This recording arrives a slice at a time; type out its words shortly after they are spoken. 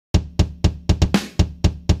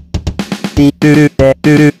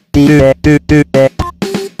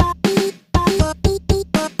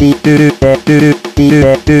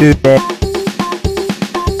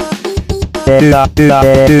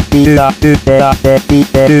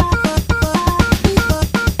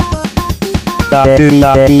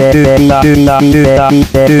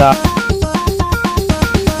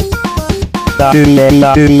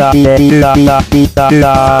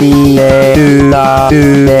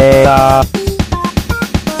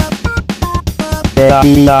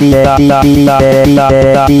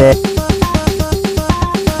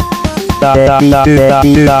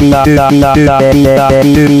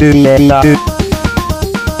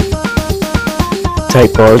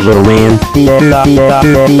Tight bars, little man.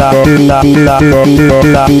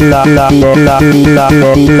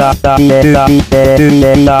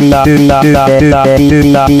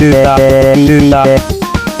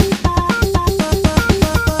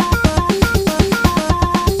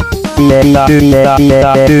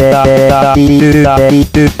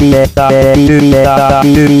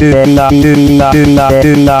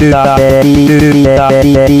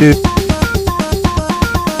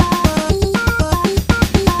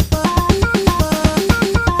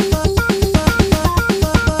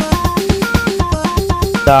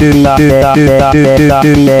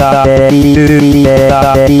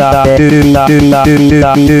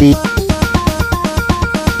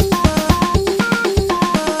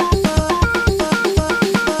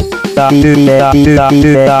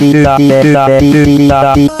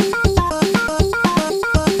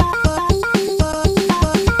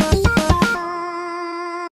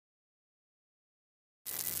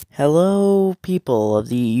 Hello, people of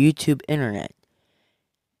the YouTube internet.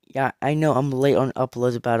 Yeah, I know I'm late on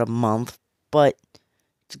uploads about a month, but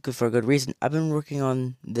it's good for a good reason. I've been working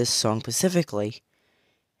on this song specifically,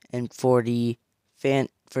 and for the Faker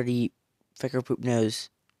Poopnose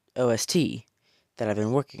OST that I've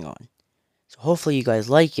been working on. So hopefully you guys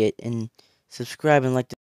like it, and subscribe and like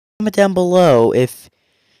the comment down below if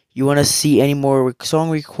you want to see any more song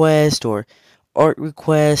requests or art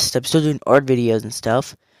requests. I'm still doing art videos and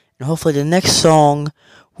stuff. And hopefully the next song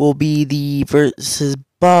will be the versus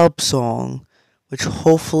Bob song, which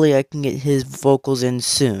hopefully I can get his vocals in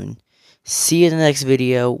soon. See you in the next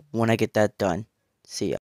video when I get that done. See ya.